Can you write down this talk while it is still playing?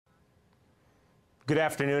Good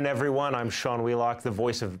afternoon, everyone. I'm Sean Wheelock, the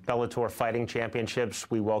voice of Bellator Fighting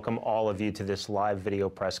Championships. We welcome all of you to this live video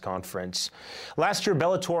press conference. Last year,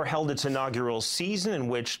 Bellator held its inaugural season in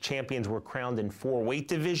which champions were crowned in 4 weight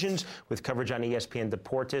divisions with coverage on ESPN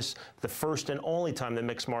Deportes, the first and only time that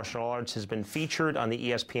mixed martial arts has been featured on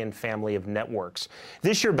the ESPN family of networks.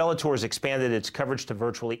 This year, Bellator has expanded its coverage to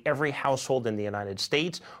virtually every household in the United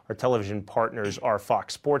States. Our television partners are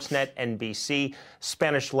Fox Sports Net, NBC,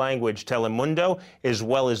 Spanish language Telemundo, as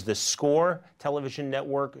well as the Score television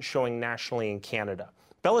network showing nationally in Canada.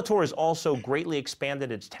 Bellator has also greatly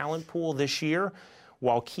expanded its talent pool this year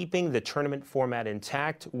while keeping the tournament format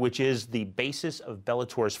intact, which is the basis of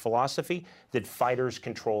Bellator's philosophy that fighters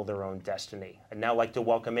control their own destiny. I'd now like to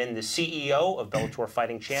welcome in the CEO of Bellator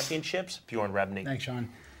Fighting Championships, Bjorn Rebney. Thanks, Sean.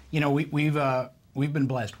 You know, we've been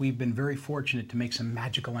blessed. We've been very fortunate to make some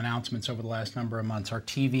magical announcements over the last number of months. Our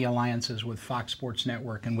TV alliances with Fox Sports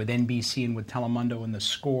Network and with NBC and with Telemundo and the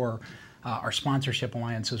Score, our sponsorship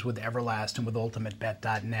alliances with Everlast and with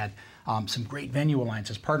UltimateBet.net, some great venue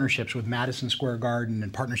alliances, partnerships with Madison Square Garden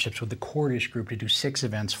and partnerships with the Cordish Group to do 6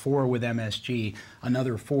 events, 4 with MSG,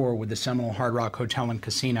 another 4 with the Seminole Hard Rock Hotel and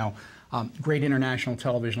Casino, great international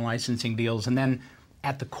television licensing deals, and then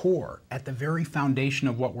at the core, at the very foundation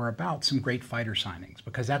of what we're about, some great fighter signings,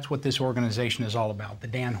 because that's what this organization is all about. The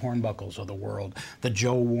Dan Hornbuckles of the world, the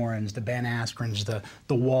Joe Warrens, the Ben Askrens, the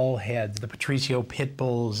Wallheads, the Patricio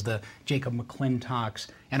Pitbulls, the Jacob McClintocks,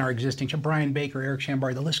 and our existing, Brian Baker, Eric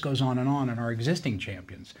Shambari, the list goes on, and our existing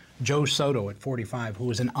champions. Joe Soto at 45, who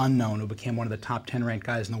was an unknown, who became one of the top 10 ranked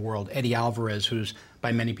guys in the world. Eddie Alvarez, who's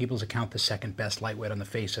by many people's account the 2nd best lightweight on the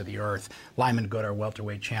face of the earth. Lyman Good, our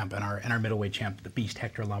welterweight champ, and our middleweight champ, the beast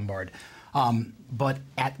Hector Lombard. But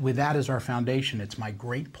with that as our foundation, it's my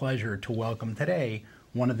great pleasure to welcome today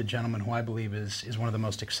one of the gentlemen who I believe is one of the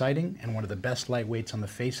most exciting and one of the best lightweights on the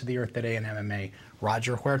face of the earth today in MMA,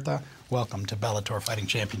 Roger Huerta. Welcome to Bellator Fighting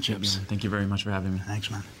Championships. Thank you very much for having me.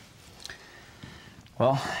 Thanks, man.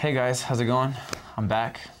 Well, hey guys, how's it going? I'm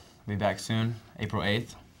back. I'll be back soon, April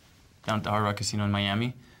 8th, down at the Hard Rock Casino in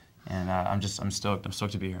Miami, and I'm stoked. I'm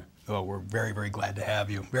stoked to be here. Oh, we're very, very glad to have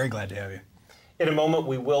you. Very glad to have you. In a moment,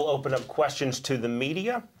 we will open up questions to the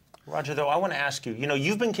media. Roger, though, I want to ask you,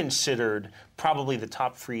 you've been considered probably the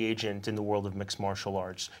top free agent in the world of mixed martial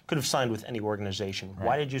arts. Could have signed with any organization. Right.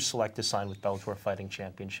 Why did you select to sign with Bellator Fighting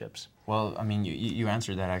Championships? Well, I mean, you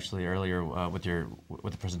answered that actually earlier with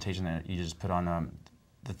the presentation that you just put on.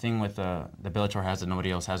 The thing with the Bellator has that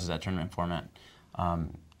nobody else has is that tournament format.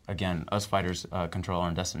 Again, us fighters control our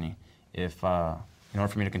own destiny. If in order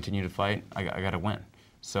for me to continue to fight, I got to win.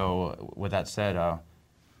 So with that said,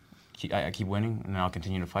 I keep winning, and I'll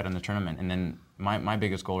continue to fight on the tournament. And then my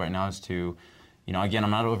biggest goal right now is to, again,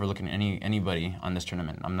 I'm not overlooking anybody on this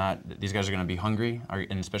tournament. These guys are going to be hungry,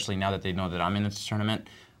 and especially now that they know that I'm in this tournament,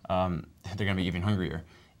 they're going to be even hungrier.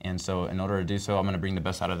 And so in order to do so, I'm going to bring the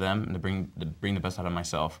best out of them and to bring the best out of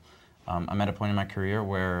myself. I'm at a point in my career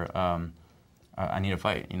where I need a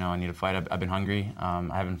fight. I need a fight. I've been hungry.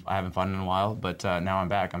 I haven't fought in a while, but now I'm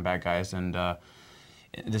back. I'm back, guys, and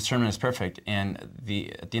this tournament is perfect. And at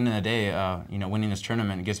the end of the day, winning this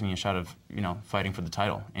tournament gives me a shot of fighting for the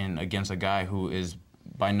title and against a guy who is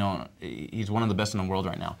he's one of the best in the world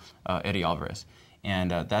right now, Eddie Alvarez. And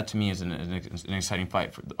that to me is an exciting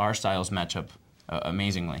fight. Our styles match up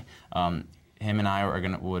amazingly. Him and I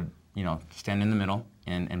would stand in the middle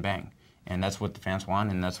and bang. And that's what the fans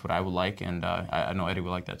want, and that's what I would like, and I know Eddie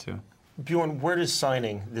would like that too. Bjorn, where does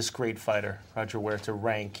signing this great fighter, Roger Huerta,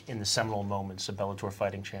 rank in the seminal moments of Bellator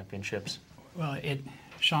Fighting Championships? Well,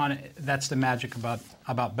 Sean, that's the magic about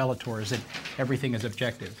Bellator, is that everything is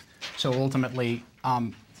objective. So ultimately,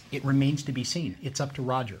 it remains to be seen. It's up to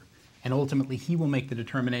Roger. And ultimately, he will make the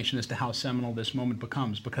determination as to how seminal this moment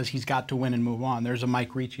becomes, because he's got to win and move on. There's a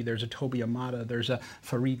Mike Ricci, there's a Toby Amata, there's a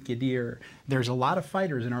Farid Gadir. There's a lot of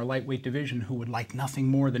fighters in our lightweight division who would like nothing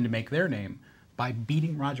more than to make their name by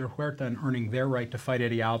beating Roger Huerta and earning their right to fight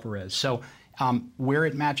Eddie Alvarez. So where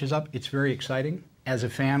it matches up, it's very exciting. As a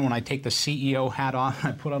fan, when I take the CEO hat off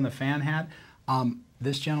and I put on the fan hat,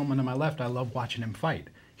 this gentleman to my left, I love watching him fight.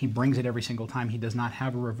 He brings it every single time. He does not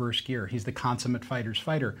have a reverse gear. He's the consummate fighter's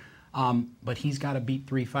fighter. But he's got to beat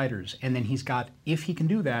 3 fighters. And then if he can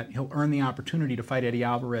do that, he'll earn the opportunity to fight Eddie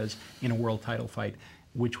Alvarez in a world title fight,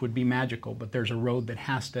 which would be magical. But there's a road that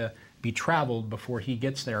has to be traveled before he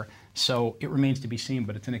gets there. So it remains to be seen,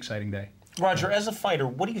 but it's an exciting day. Roger, as a fighter,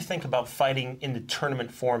 what do you think about fighting in the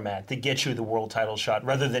tournament format to get you the world title shot,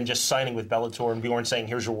 rather than just signing with Bellator and Bjorn saying,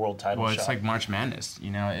 here's your world title shot? Well, it's like March Madness.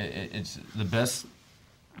 It's the best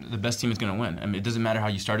team is going to win. I mean, it doesn't matter how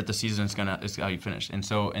you started the season; it's how you finish. And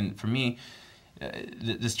for me,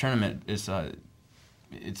 this tournament is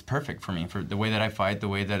it's perfect for me, for the way that I fight, the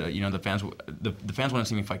way that the fans want to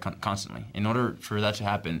see me fight constantly. In order for that to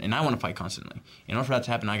happen, and I want to fight constantly. In order for that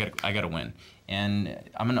to happen, I got to win, and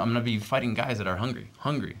I'm gonna be fighting guys that are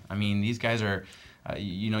hungry. I mean, these guys are,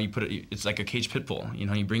 it's like a caged pit bull.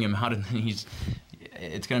 You bring him out, and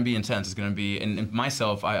it's gonna be intense. It's gonna be, and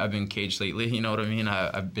myself, I've been caged lately. You know what I mean?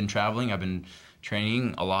 I've been traveling. I've been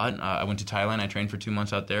training a lot. I went to Thailand. I trained for 2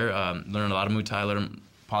 months out there. Learned a lot of Muay Thai.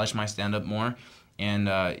 Polish my stand-up more. And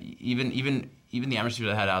even the atmosphere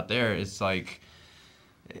that I had out there, it's like,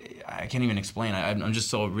 I can't even explain. I'm just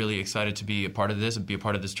so really excited to be a part of this, and be a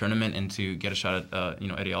part of this tournament, and to get a shot at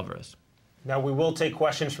Eddie Alvarez. Now, we will take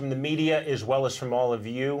questions from the media as well as from all of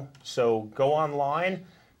you. So go online,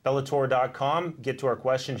 Bellator.com, get to our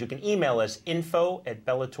questions. You can email us,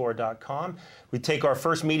 info@Bellator.com. We take our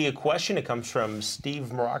first media question. It comes from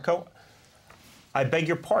Steve Morocco. I beg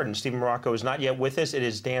your pardon, Steve Morocco is not yet with us. It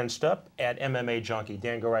is Dan Stupp at MMA Junkie.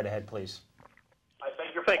 Dan, go right ahead, please. I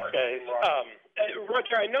beg your pardon. Thanks, guys.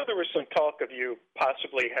 Roger, I know there was some talk of you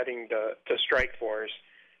possibly heading to Strikeforce.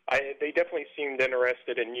 They definitely seemed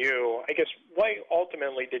interested in you. I guess, why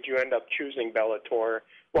ultimately did you end up choosing Bellator?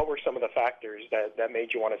 What were some of the factors that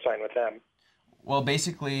made you want to sign with them? Well,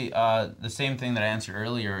 basically, the same thing that I answered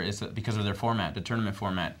earlier is that because of their format, the tournament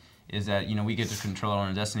format, is that we get to control our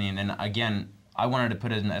own destiny. And then again, I wanted to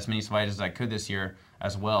put in as many fights as I could this year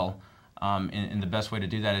as well. And the best way to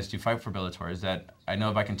do that is to fight for Bellator. Is that I know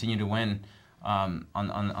if I continue to win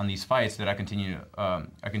on these fights, that I continue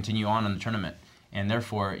on in the tournament. And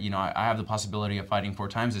therefore, I have the possibility of fighting 4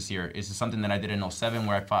 times this year. It's something that I did in 07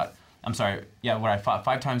 where I fought. Where I fought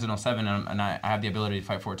 5 times in 07, and I have the ability to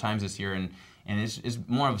fight 4 times this year. And it's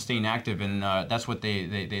more of staying active, and that's what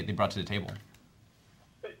they brought to the table.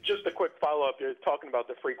 Just a quick follow-up. You're talking about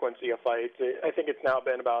the frequency of fights. I think it's now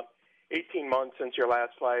been about 18 months since your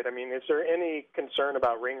last fight. I mean, is there any concern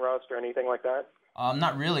about ring rust or anything like that?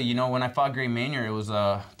 Not really. When I fought Gray Maynard, it was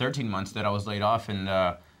 13 months that I was laid off, and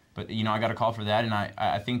but I got a call for that, and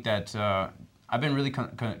I think that I've been really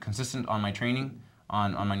consistent on my training,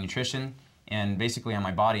 on my nutrition, and basically on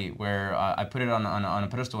my body, where I put it on a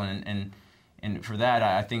pedestal, and for that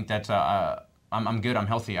I think that I'm good. I'm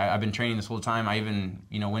healthy. I've been training this whole time. I even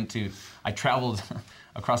I traveled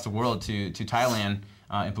across the world to Thailand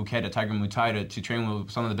in Phuket at Tiger Muay Thai to train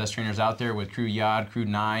with some of the best trainers out there, with Crew Yad, Crew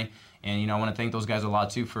Nai, and I want to thank those guys a lot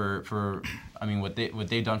too for what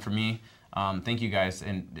they've done for me. Thank you guys.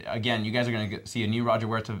 And again, you guys are going to see a new Roger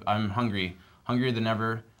Huerta. I'm hungrier than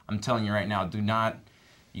ever. I'm telling you right now,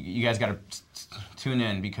 you guys got to tune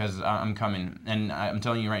in, because I'm coming. And I'm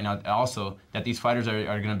telling you right now also that these fighters are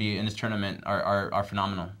going to be in this tournament are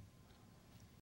phenomenal.